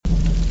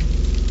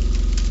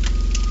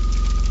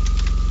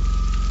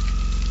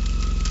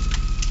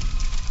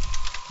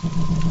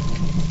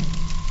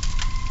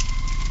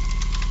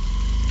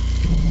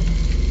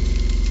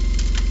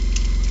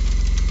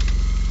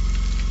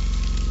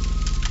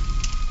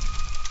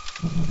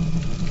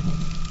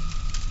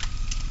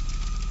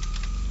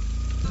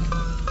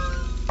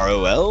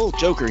ROL,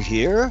 Joker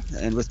here,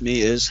 and with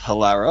me is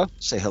Halara.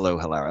 Say hello,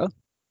 Halara.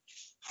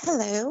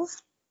 Hello.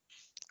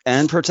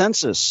 And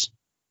Pertensis.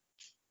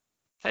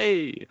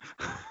 Hey,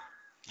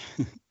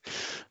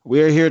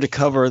 We are here to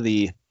cover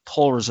the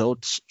poll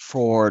results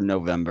for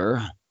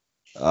November.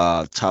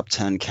 Top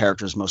 10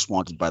 characters most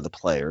wanted by the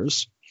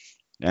players.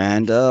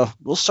 And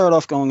we'll start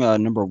off going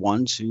number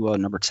 1 to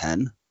number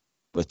 10,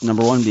 with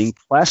number 1 being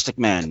Plastic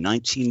Man,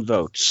 19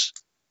 votes.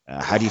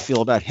 How do you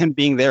feel about him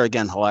being there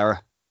again, Halara?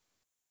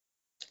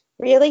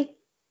 Really?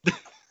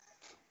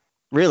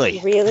 Really?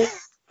 Really?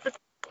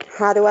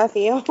 How do I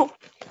feel?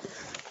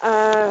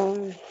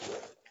 I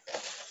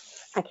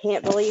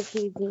can't believe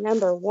he's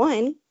number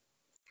one.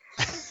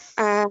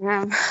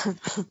 I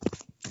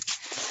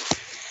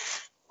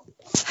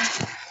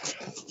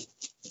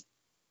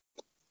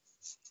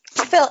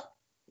feel,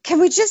 can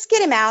we just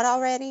get him out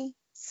already?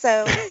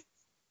 So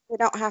we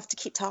don't have to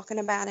keep talking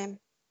about him.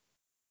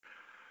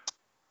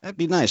 That'd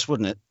be nice,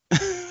 wouldn't it?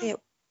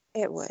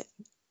 It would.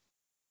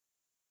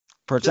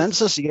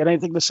 Pertensis, you got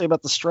anything to say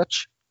about the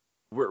stretch?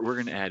 we're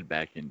gonna add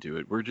back into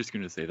it. We're just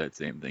gonna say that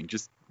same thing.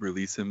 Just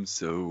release him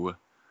so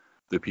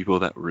the people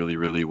that really,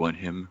 really want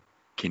him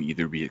can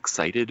either be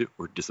excited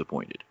or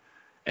disappointed.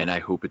 And I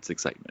hope it's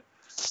excitement.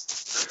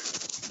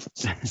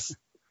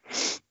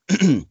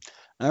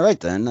 All right,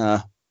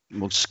 then.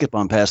 We'll skip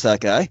on past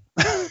that guy.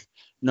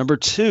 Number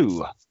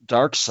 2,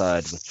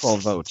 Darkseid with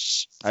 12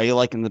 votes. How are you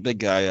liking the big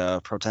guy,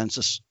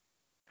 Protensis?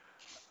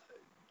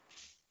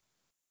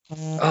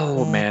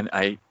 Oh man,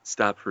 I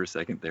stopped for a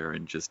second there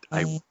and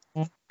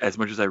as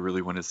much as I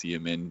really want to see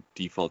him in,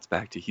 defaults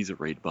back to he's a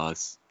raid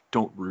boss.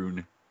 Don't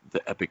ruin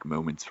the epic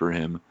moments for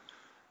him.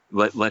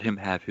 Let him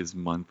have his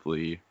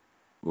monthly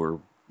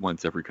or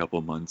once every couple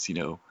of months,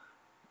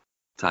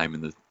 time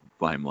in the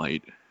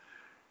limelight.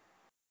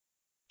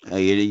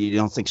 You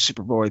don't think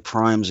Superboy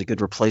Prime's a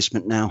good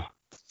replacement now?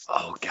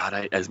 Oh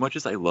god, as much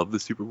as I love the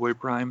Superboy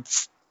Prime,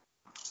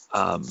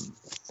 um,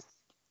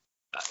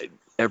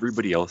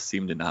 everybody else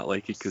seemed to not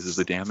like it because of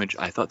the damage.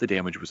 I thought the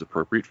damage was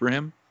appropriate for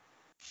him.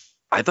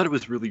 I thought it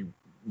was really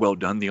well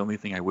done. The only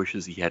thing I wish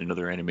is he had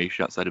another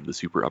animation outside of the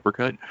super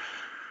uppercut,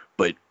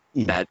 but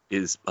that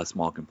is a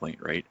small complaint,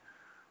 right?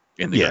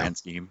 In the grand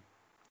scheme.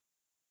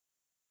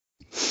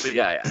 But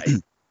yeah, I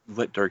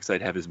let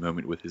Darkseid have his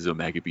moment with his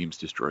Omega Beams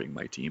destroying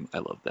my team. I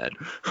love that.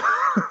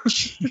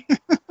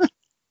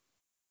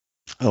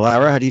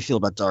 Lara, how do you feel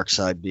about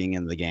Darkseid being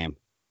in the game?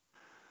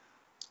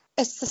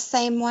 It's the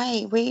same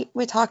way. We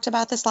talked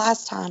about this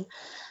last time.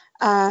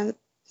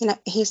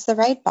 He's the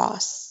raid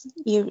boss.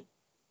 You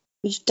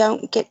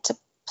don't get to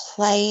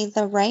play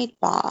the raid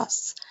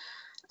boss.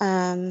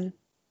 As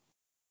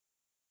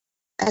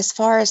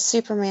far as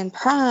Superman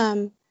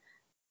Prime,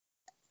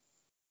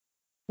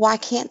 why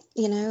can't,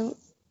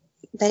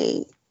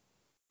 they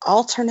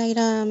alternate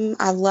them?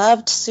 I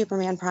loved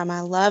Superman Prime.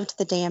 I loved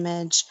the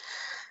damage.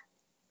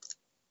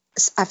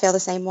 I feel the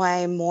same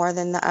way, more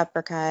than the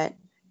uppercut.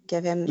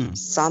 Give him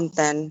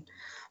something.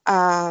 He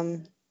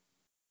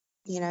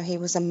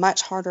was a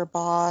much harder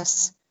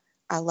boss.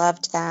 I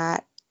loved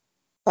that.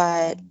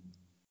 But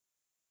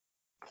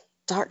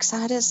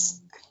Darkseid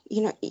is,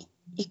 they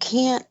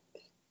can't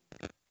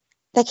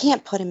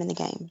put him in the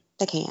game.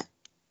 They can't.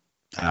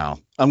 Oh,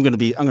 I'm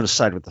gonna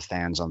side with the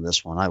fans on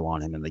this one. I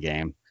want him in the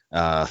game.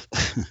 I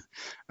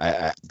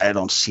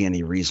don't see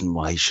any reason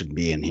why he shouldn't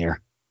be in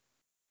here.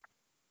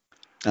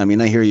 I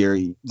mean, I hear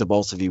the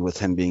both of you with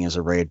him being as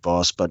a raid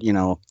boss, but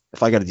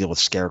if I got to deal with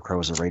Scarecrow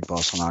as a raid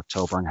boss in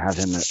October and have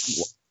him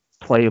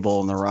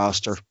playable in the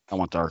roster, I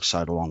want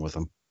Darkseid along with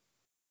him.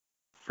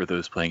 For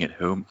those playing at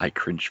home, I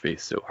cringe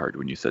faced so hard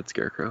when you said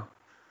Scarecrow.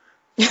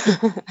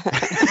 The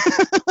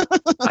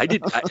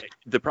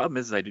problem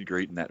is I did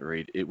great in that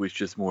raid. It was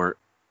just more.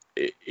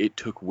 It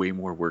took way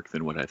more work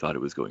than what I thought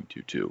it was going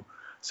to too.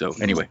 So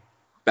anyway,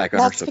 back on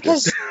our subject.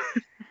 Because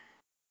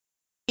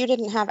you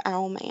didn't have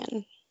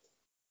Owlman.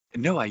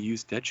 No, I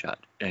used Deadshot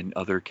and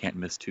other can't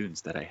miss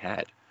tunes that I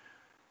had.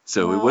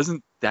 So it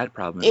wasn't that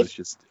problem. It was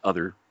just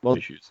other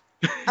issues.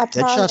 I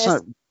promise,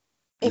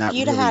 if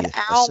you'd had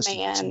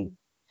Owlman,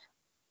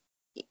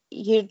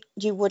 you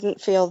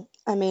wouldn't feel.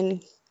 I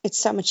mean, it's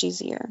so much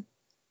easier.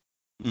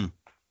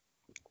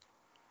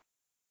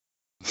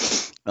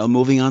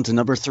 Moving on to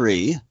number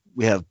 3,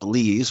 we have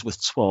Bleeze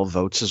with 12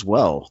 votes as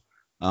well.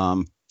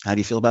 How do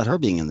you feel about her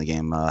being in the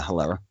game,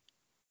 Hilara?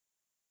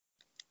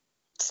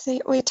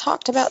 See, we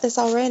talked about this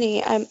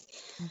already. I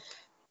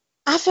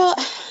feel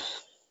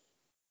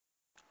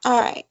all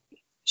right.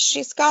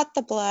 She's got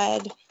the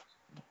blood.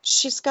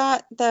 She's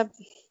got the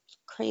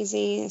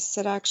crazy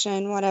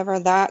seduction, whatever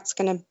that's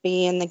going to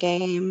be in the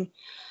game.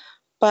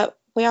 But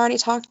we already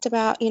talked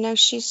about,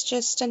 she's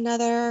just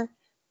another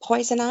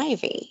Poison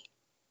Ivy.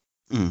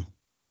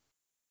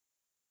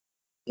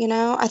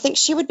 I think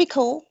she would be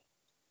cool.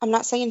 I'm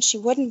not saying she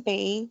wouldn't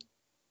be.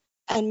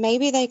 And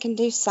maybe they can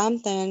do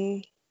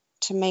something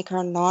to make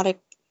her not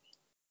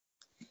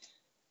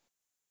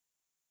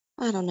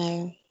I don't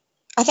know.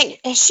 I think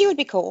she would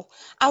be cool.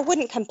 I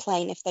wouldn't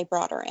complain if they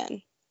brought her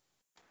in.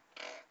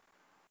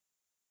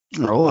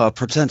 Well,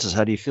 Pretenses,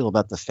 how do you feel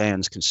about the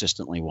fans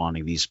consistently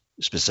wanting these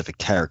specific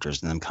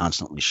characters and them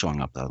constantly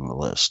showing up on the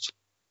list?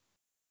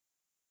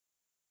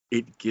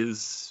 It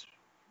gives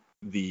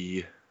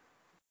the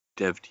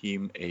dev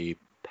team a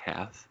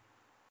path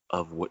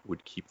of what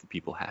would keep the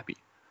people happy.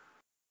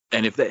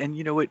 And if that, and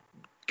you know what,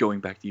 going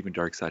back to even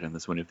Darkseid on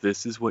this one, if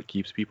this is what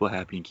keeps people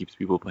happy and keeps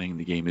people playing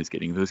the game is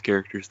getting those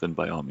characters, then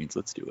by all means,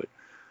 let's do it.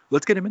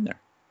 Let's get him in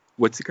there.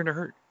 What's it going to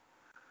hurt?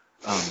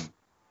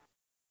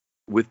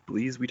 With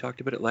Bleeze, we talked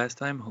about it last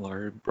time.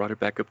 Halara brought it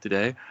back up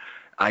today.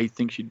 I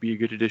think she'd be a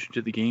good addition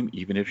to the game,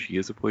 even if she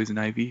is a Poison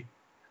Ivy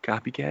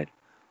copycat.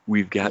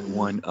 We've got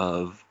one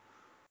of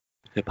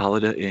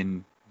Hippolyta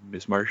in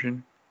Miss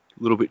Martian.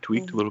 A little bit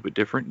tweaked, a little bit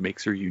different,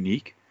 makes her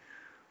unique.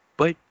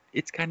 But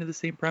it's kind of the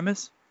same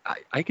premise.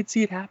 I could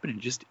see it happening.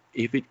 Just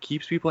if it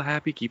keeps people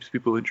happy, keeps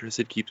people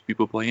interested, keeps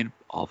people playing,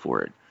 all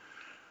for it.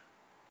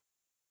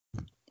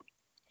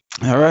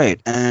 All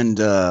right, and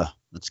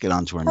let's get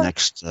on to our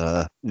next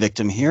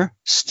victim here,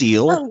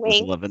 Steel. Her with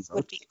wings 11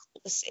 would votes. be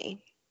cool to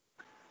see.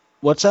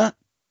 What's that?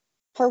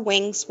 Her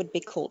wings would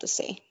be cool to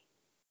see.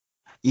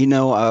 You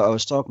know, I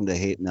was talking to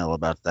Hate Nell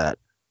about that.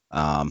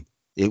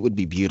 It would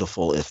be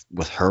beautiful if,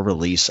 with her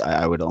release,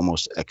 I would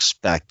almost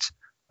expect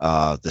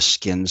the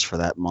skins for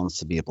that month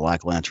to be a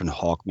Black Lantern,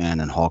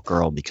 Hawkman, and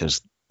Hawkgirl,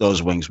 because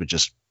those wings would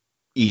just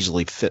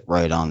easily fit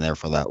right on there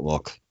for that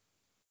look.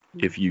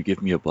 If you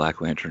give me a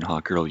Black Lantern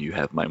Hawkgirl, you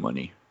have my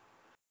money.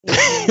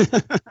 Okay.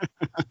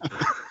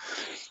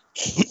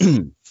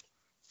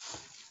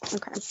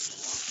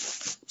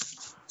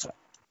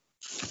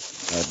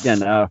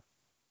 Again,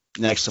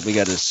 next up we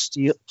got a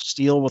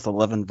Steel with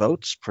 11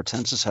 votes.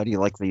 Pretenses, how do you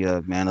like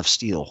the Man of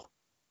Steel?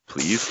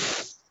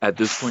 Please, at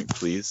this point,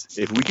 please.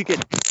 If we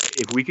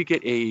could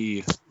get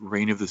a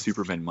Reign of the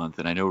Supermen month,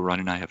 and I know Ron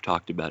and I have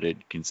talked about it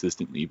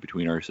consistently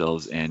between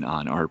ourselves and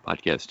on our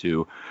podcast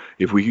too.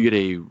 If we could get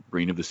a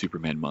Reign of the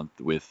Superman month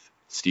with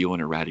Steel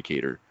and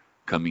Eradicator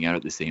coming out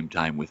at the same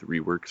time with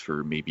reworks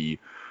for maybe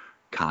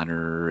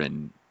Connor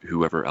and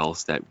whoever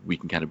else that we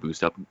can kind of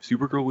boost up,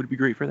 Supergirl would be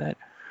great for that.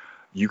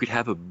 You could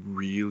have a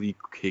really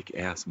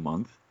kick-ass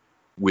month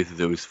with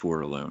those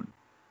four alone,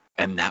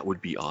 and that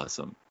would be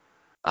awesome.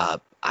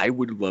 I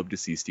would love to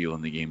see Steel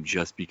in the game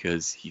just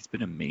because he's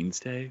been a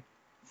mainstay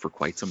for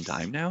quite some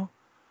time now.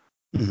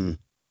 Mm-hmm.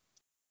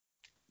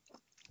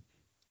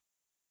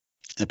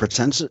 And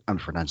Pretenses,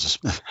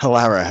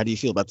 Halara, how do you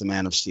feel about the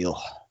Man of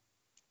Steel?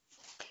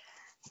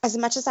 As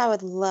much as I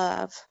would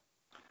love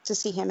to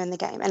see him in the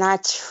game, and I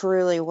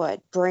truly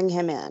would bring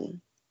him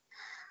in,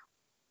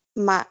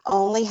 my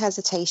only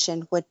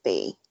hesitation would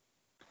be,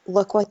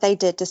 look what they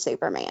did to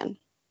Superman.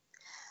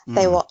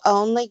 They will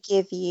only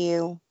give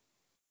you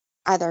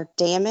either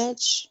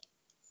damage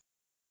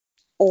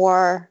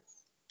or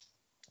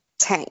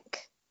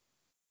tank,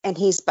 and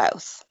he's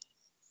both.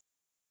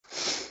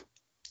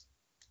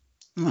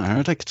 All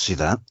right, I could see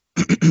that.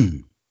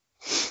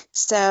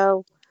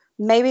 So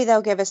maybe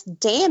they'll give us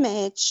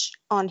damage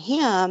on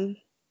him,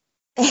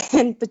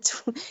 and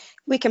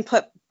we can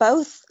put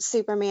both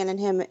Superman and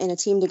him in a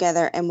team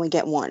together, and we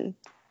get one.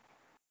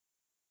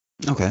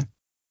 Okay.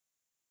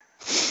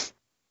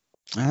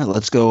 All right,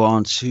 let's go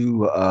on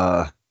to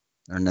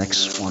our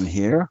next one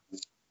here.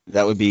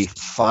 That would be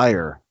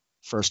Fire.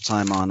 First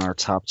time on our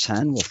top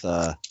 10 with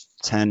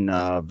 10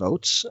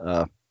 votes.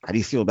 How do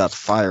you feel about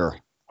Fire,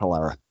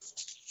 Halara?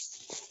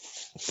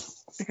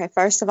 Okay,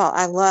 first of all,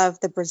 I love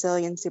the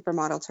Brazilian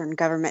supermodel turned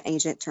government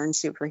agent turned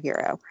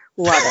superhero.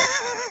 Love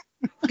it.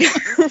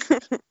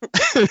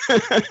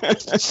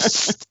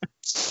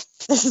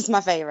 This is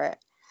my favorite.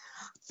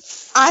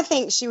 I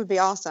think she would be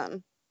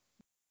awesome.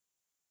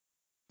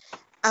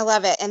 I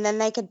love it. And then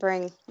they could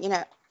bring,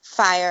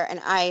 fire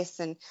and ice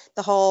and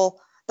the whole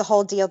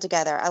deal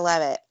together. I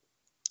love it.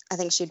 I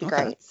think she'd be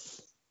great.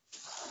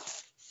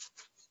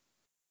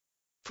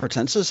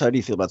 Pretenses, how do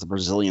you feel about the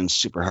Brazilian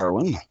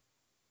superheroine?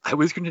 I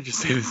was going to just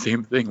say the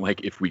same thing.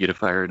 Like, if we get a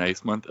Fire and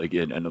Ice month,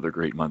 again, another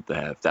great month to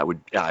have.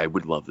 I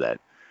would love that.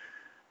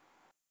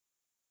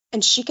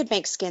 And she could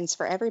make skins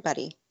for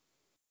everybody.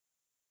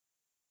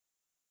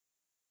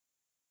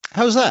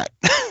 How's that?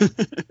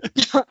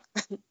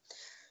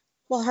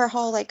 Well, her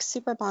whole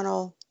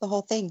supermodel, the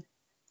whole thing.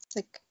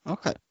 It's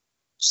okay.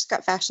 She's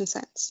got fashion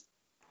sense.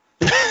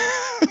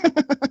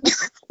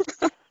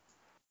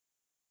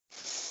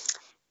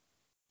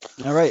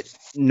 All right.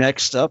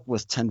 Next up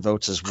with 10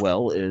 votes as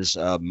well is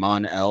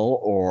Mon-El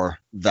or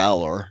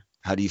Valor.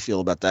 How do you feel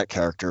about that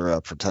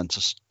character,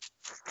 Pretenses?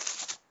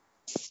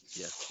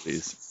 Yes,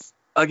 please.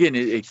 Again,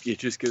 it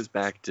just goes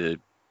back to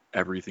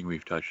everything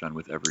we've touched on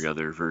with every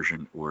other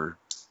version or,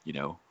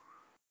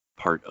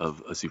 part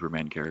of a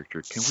Superman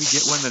character. Can we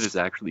get one that is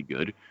actually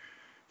good?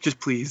 Just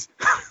please.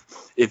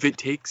 If it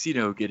takes,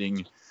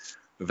 getting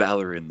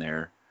Valor in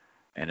there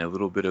and a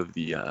little bit of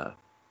the,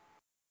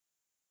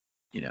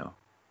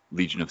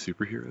 Legion of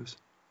Superheroes,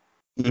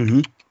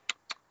 Mm-hmm.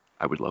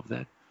 I would love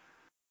that.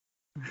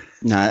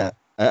 Nah,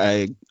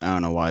 I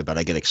don't know why, but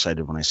I get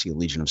excited when I see a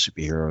Legion of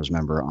Superheroes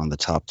member on the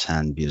top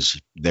 10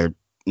 because they're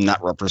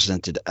not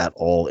represented at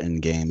all in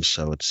games.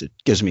 So it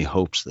gives me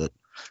hopes that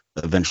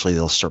eventually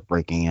they'll start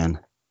breaking in.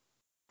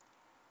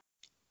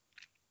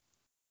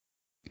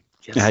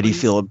 Yes, How do you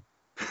please. feel?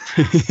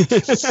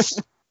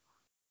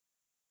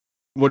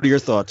 What are your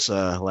thoughts,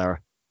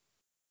 Lara?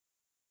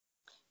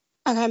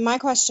 Okay, my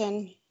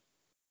question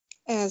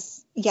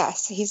is,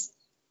 yes,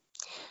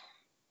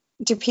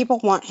 do people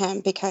want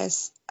him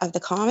because of the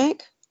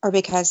comic or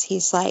because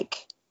he's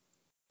like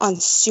on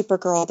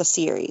Supergirl the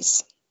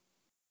series?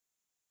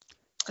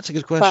 That's a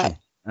good question.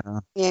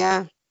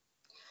 Yeah.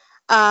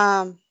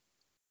 Um,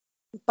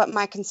 but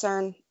my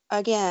concern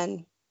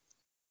again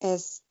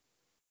is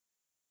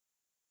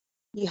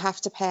you have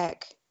to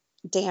pick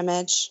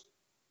damage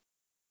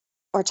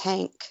or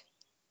tank,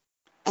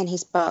 and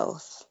he's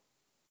both.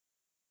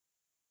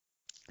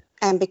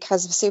 And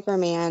because of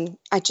Superman,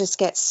 I just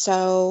get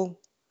so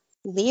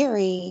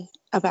leery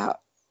about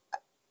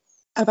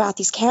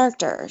these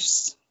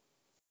characters.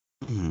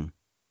 Hmm.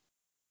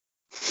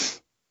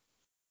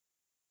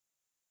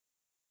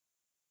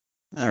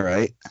 All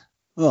right.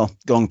 Well,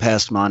 going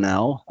past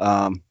Monel,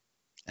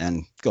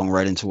 and going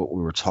right into what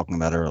we were talking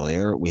about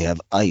earlier, we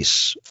have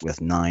Ice with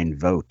 9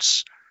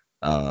 votes.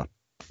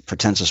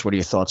 Pretensis, what are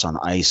your thoughts on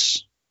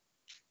Ice?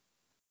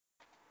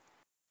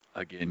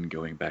 Again,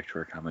 going back to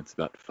our comments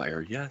about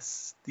fire,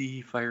 yes,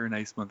 the Fire and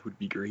Ice month would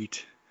be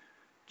great.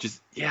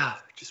 Just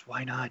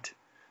why not?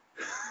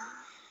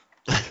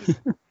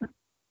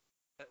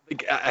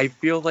 Like, I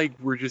feel like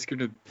we're just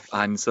gonna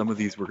on some of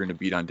these we're gonna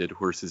beat on dead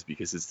horses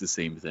because it's the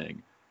same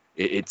thing.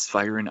 It's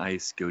Fire and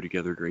Ice go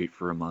together great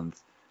for a month.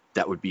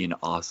 That would be an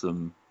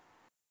awesome,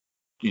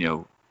 you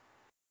know,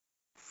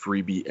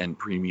 freebie and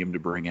premium to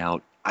bring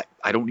out.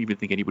 I don't even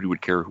think anybody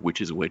would care which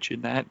is which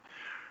in that.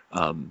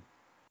 Um,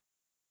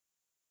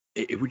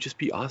 it would just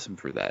be awesome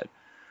for that.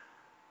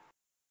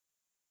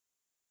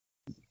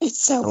 It's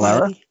so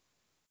Lara?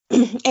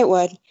 good. It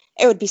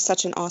would be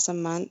such an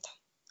awesome month.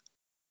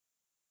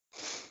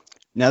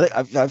 Now,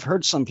 I've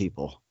heard some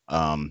people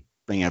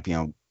bring up,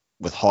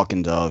 with Hawk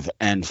and Dove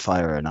and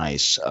Fire and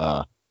Ice,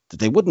 that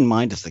they wouldn't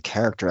mind if the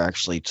character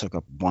actually took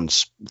up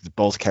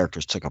both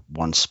characters took up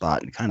one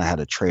spot and kind of had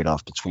a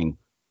trade-off between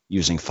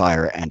using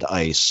fire and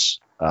ice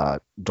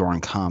during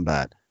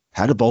combat.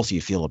 How do both of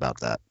you feel about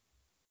that?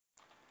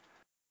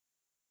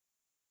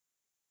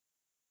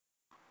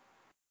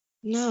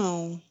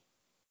 No.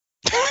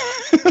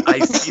 I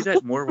see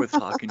that more with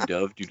Hawk and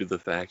Dove due to the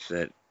fact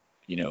that,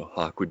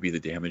 Hawk would be the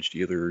damage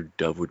dealer,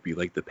 Dove would be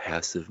like the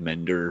passive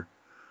mender.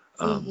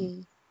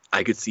 Mm-hmm.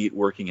 I could see it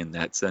working in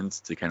that sense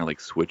to kind of like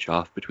switch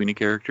off between a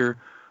character.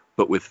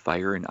 But with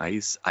Fire and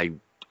Ice, I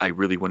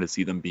really want to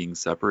see them being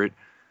separate.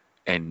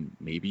 And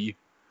maybe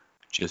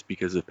just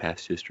because of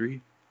past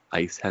history,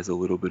 Ice has a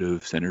little bit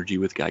of synergy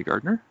with Guy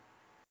Gardner.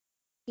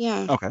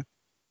 Yeah. Okay.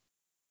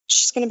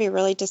 She's going to be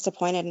really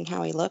disappointed in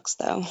how he looks,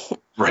 though.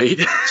 Right?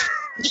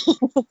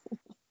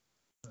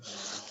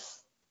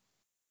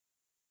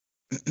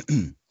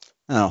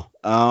 Oh,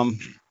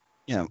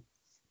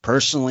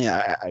 personally,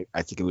 I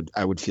think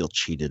I would feel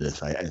cheated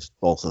if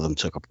both of them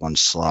took up one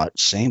slot.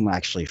 Same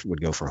actually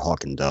would go for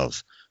Hawk and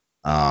Dove.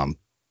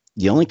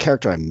 The only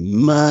character I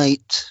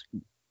might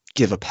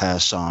give a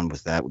pass on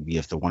with that would be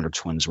if the Wonder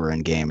Twins were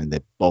in game and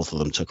that both of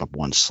them took up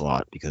one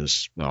slot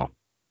because, well,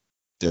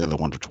 they're the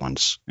Wonder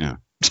Twins. Yeah.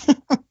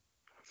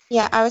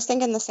 Yeah, I was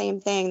thinking the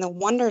same thing. The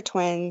Wonder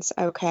Twins,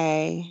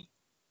 okay.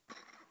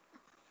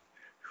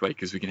 Right,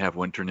 because we can have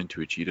one turn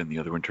into a cheetah and the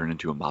other one turn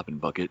into a mop and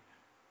bucket.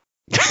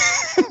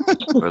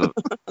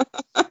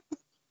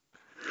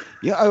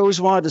 Yeah, I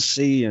always wanted to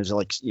see,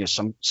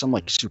 some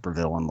like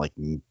supervillain like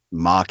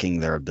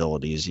mocking their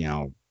abilities,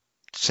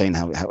 saying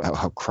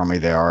how crummy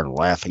they are and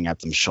laughing at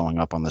them showing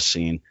up on the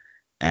scene,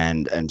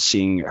 and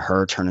seeing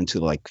her turn into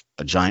like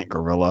a giant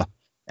gorilla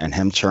and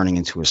him turning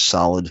into a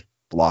solid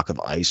block of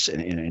ice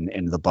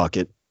in the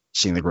bucket,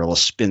 seeing the gorilla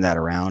spin that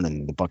around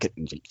and the bucket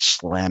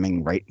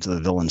slamming right into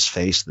the villain's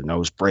face, the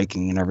nose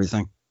breaking and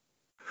everything.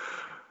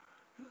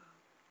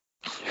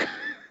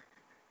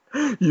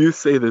 You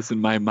say this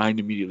and my mind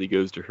immediately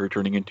goes to her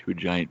turning into a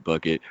giant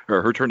bucket,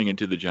 or her turning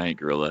into the giant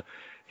gorilla,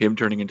 him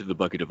turning into the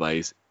bucket of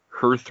ice,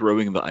 her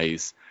throwing the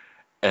ice,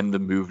 and the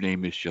move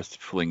name is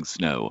just Fling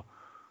Snow.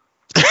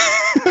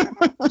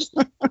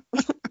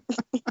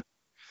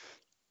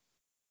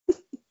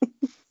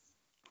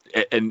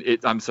 And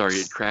I'm sorry,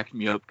 it cracked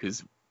me up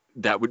because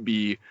that would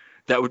be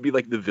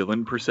like the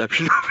villain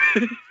perception of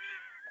it.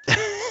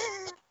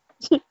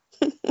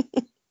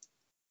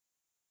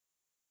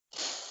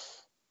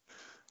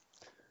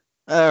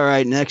 All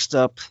right, next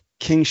up,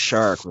 King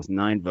Shark with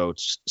 9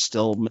 votes,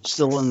 still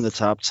in the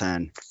top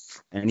 10.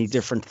 Any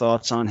different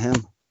thoughts on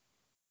him?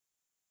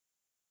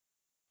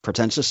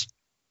 Pretentious?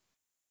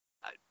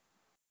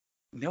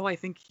 No, I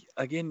think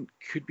again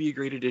could be a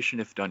great addition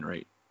if done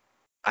right.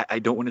 I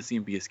don't want to see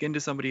him be a skin to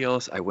somebody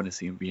else. I want to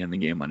see him be in the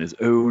game on his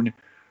own.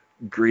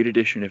 Great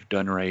addition if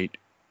done right.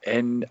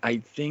 And I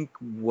think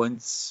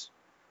once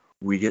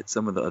we get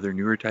some of the other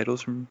newer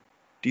titles from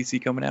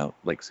DC coming out,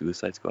 like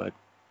Suicide Squad,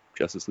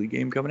 Justice League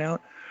game coming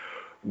out,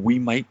 we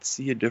might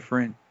see a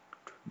different,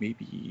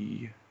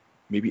 maybe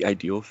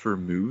ideal for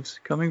moves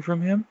coming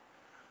from him,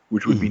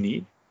 which would be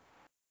neat.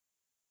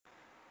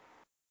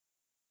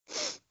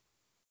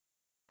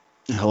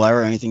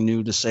 Hilara, anything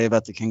new to say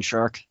about the King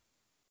Shark?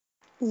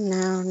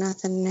 No,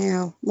 nothing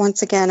new.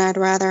 Once again, I'd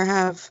rather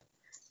have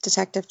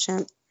Detective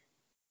Chimp.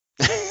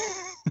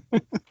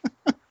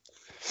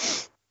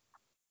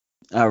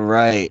 All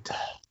right.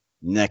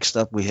 Next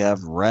up, we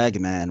have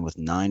Ragman with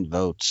 9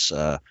 votes.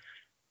 How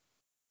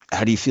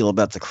do you feel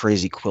about the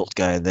crazy quilt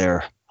guy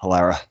there,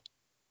 Hilara?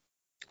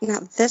 Now,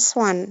 this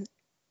one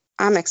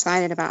I'm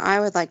excited about. I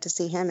would like to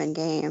see him in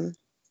game.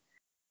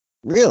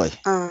 Really?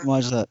 Why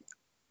is that?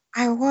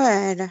 I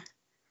would.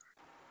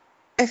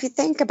 If you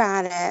think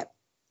about it,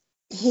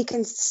 he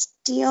can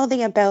steal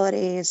the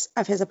abilities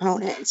of his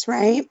opponents,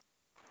 right?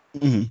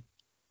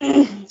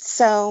 Mm-hmm.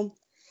 So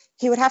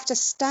he would have to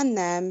stun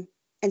them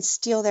and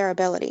steal their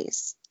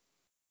abilities.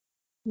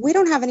 We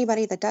don't have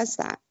anybody that does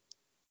that.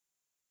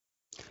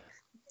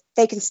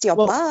 They can steal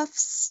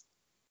buffs,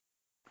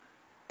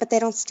 but they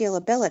don't steal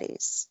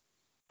abilities.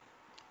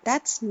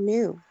 That's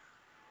new.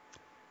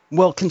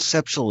 Well,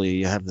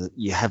 conceptually,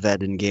 you have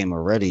that in game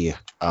already.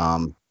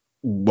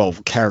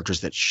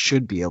 Characters that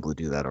should be able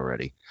to do that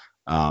already.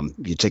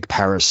 You take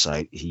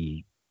Parasite;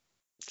 he's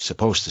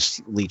supposed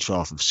to leech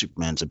off of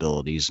Superman's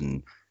abilities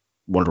and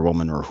Wonder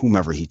Woman or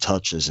whomever he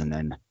touches, and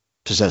then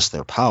possess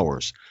their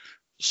powers.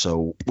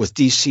 So with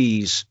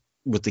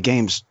the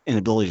game's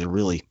inability to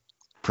really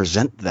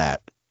present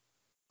that,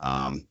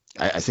 I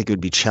think it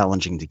would be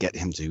challenging to get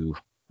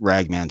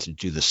Ragman to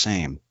do the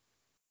same.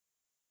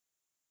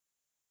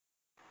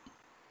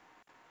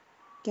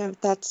 Yeah,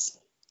 that's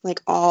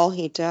like all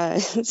he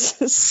does.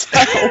 So.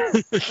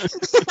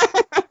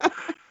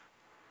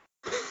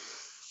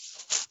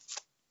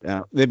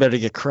 Yeah, they better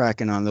get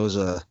cracking on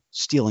those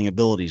stealing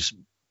abilities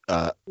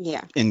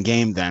in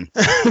game then.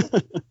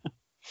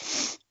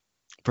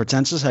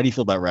 Pretensus, how do you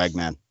feel about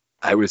Ragman?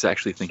 I was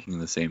actually thinking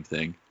the same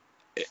thing.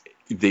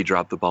 They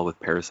dropped the ball with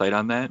Parasite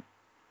on that.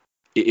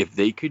 If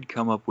they could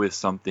come up with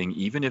something,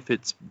 even if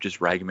it's just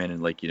Ragman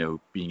and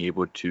being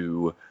able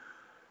to,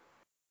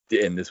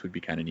 and this would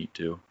be kind of neat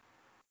too,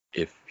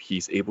 if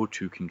he's able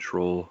to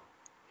control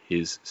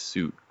his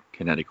suit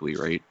kinetically,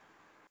 right?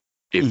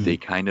 If they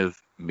kind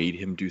of made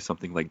him do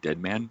something like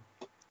Deadman,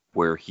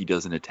 where he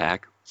doesn't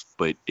attack,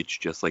 but it's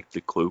just like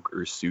the cloak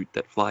or suit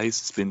that flies,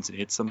 spins and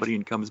hits somebody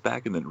and comes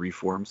back and then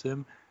reforms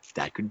him,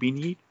 that could be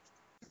neat.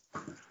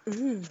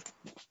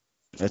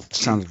 That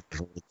sounds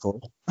really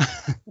cool.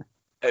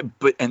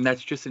 And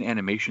that's just an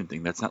animation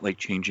thing. That's not like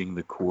changing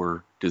the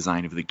core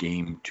design of the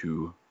game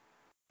to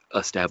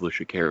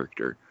establish a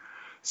character.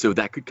 So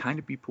that could kind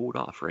of be pulled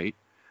off, right?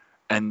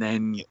 And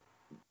then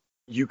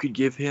you could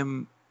give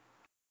him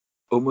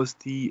almost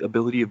the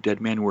ability of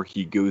Deadman where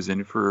he goes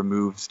in for a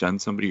move,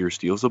 stuns somebody, or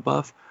steals a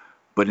buff,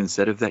 but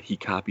instead of that, he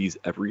copies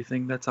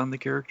everything that's on the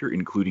character,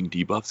 including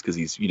debuffs, because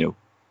he's,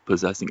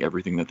 possessing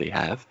everything that they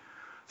have.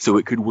 So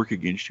it could work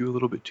against you a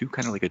little bit too,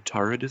 kind of like a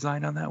Tara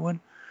design on that one.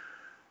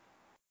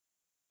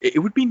 It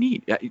would be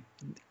neat.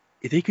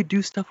 They could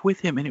do stuff with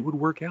him and it would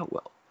work out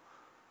well.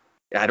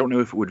 I don't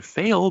know if it would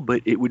fail,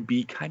 but it would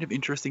be kind of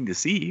interesting to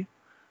see.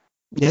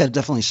 Yeah, it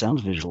definitely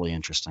sounds visually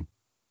interesting.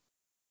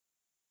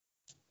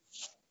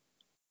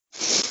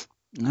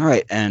 All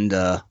right, and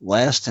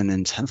last and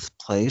in 10th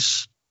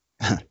place,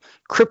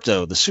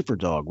 Crypto, the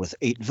Superdog, with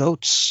 8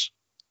 votes.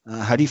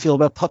 How do you feel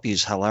about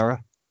puppies,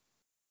 Hilara?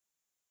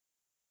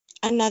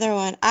 Another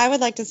one. I would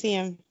like to see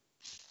him.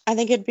 I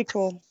think it'd be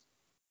cool.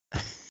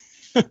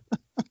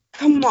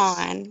 Come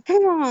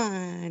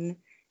on.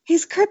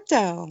 He's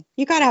Crypto.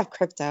 You gotta have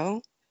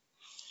Crypto.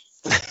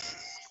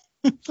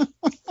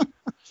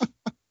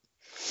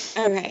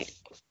 Okay.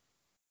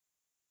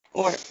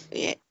 Or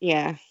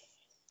yeah.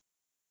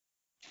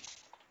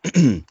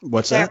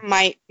 What's that?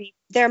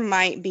 There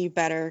might be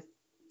better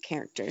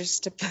characters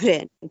to put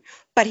in,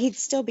 but he'd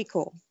still be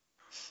cool.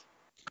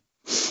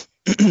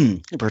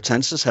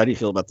 Pretensus, how do you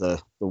feel about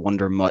the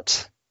Wonder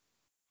Mutt?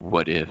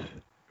 What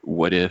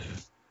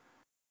if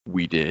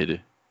we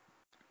did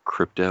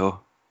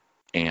Crypto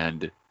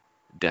and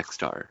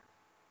Dexstar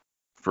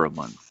for a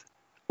month,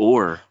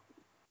 or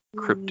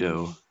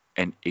Crypto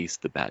and Ace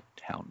the Bat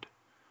Hound?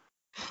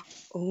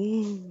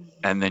 Ooh.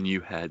 And then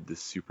you had the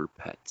super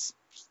pets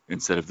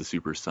instead of the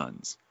super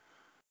sons.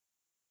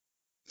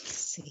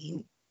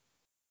 See.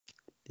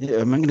 Yeah,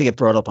 am I going to get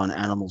brought up on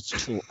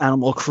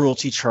animal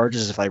cruelty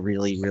charges if I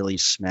really, really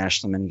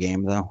smash them in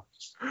game, though?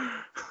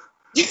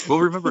 Well,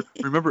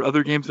 remember,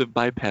 other games have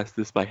bypassed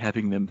this by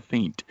having them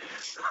faint.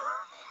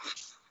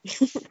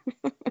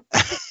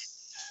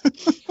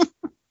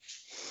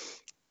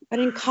 But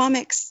in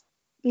comics,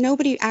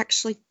 nobody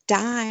actually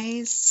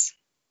dies.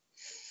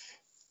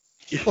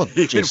 Well,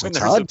 Jason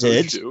Todd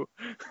did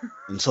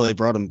until they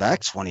brought him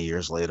back 20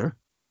 years later.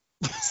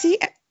 See,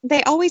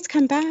 they always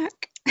come back.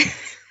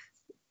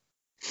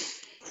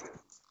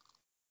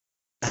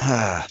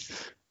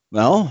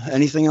 Well,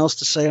 anything else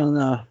to say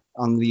on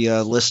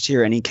list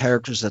here? Any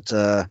characters that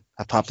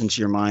have popped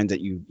into your mind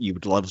that you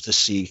would love to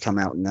see come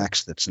out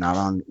next that's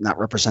not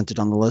represented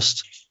on the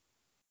list?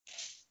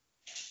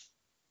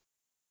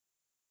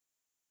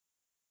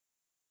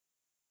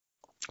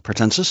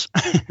 Pretensus?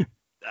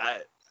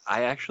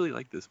 I actually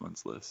like this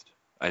month's list.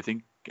 I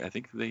think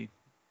the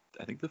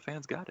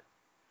fans got it.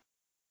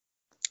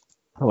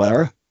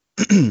 Lara?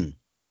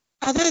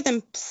 Other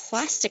than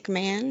Plastic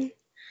Man,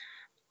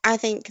 I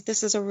think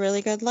this is a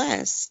really good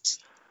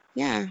list.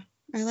 Yeah,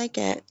 I like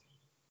it.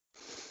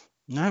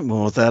 All right,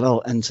 well, with that,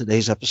 I'll end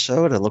today's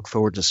episode. I look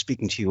forward to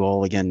speaking to you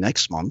all again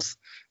next month.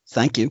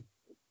 Thank you.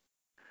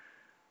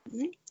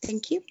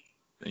 Thank you.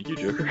 Thank you,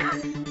 Joker.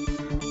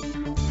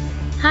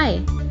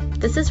 Hi,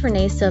 this is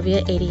Renee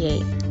Sylvia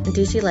 88,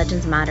 DC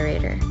Legends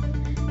moderator.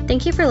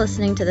 Thank you for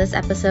listening to this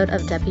episode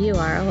of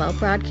WROL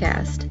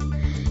Broadcast.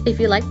 If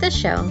you like this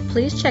show,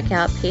 please check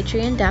out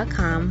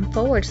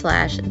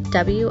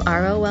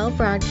patreon.com/WROL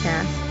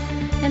Broadcast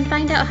and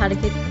find out how to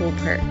get cool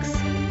perks.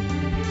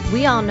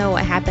 We all know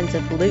what happens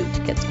if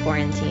Loot gets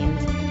quarantined.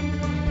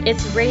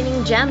 It's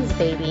raining gems,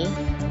 baby!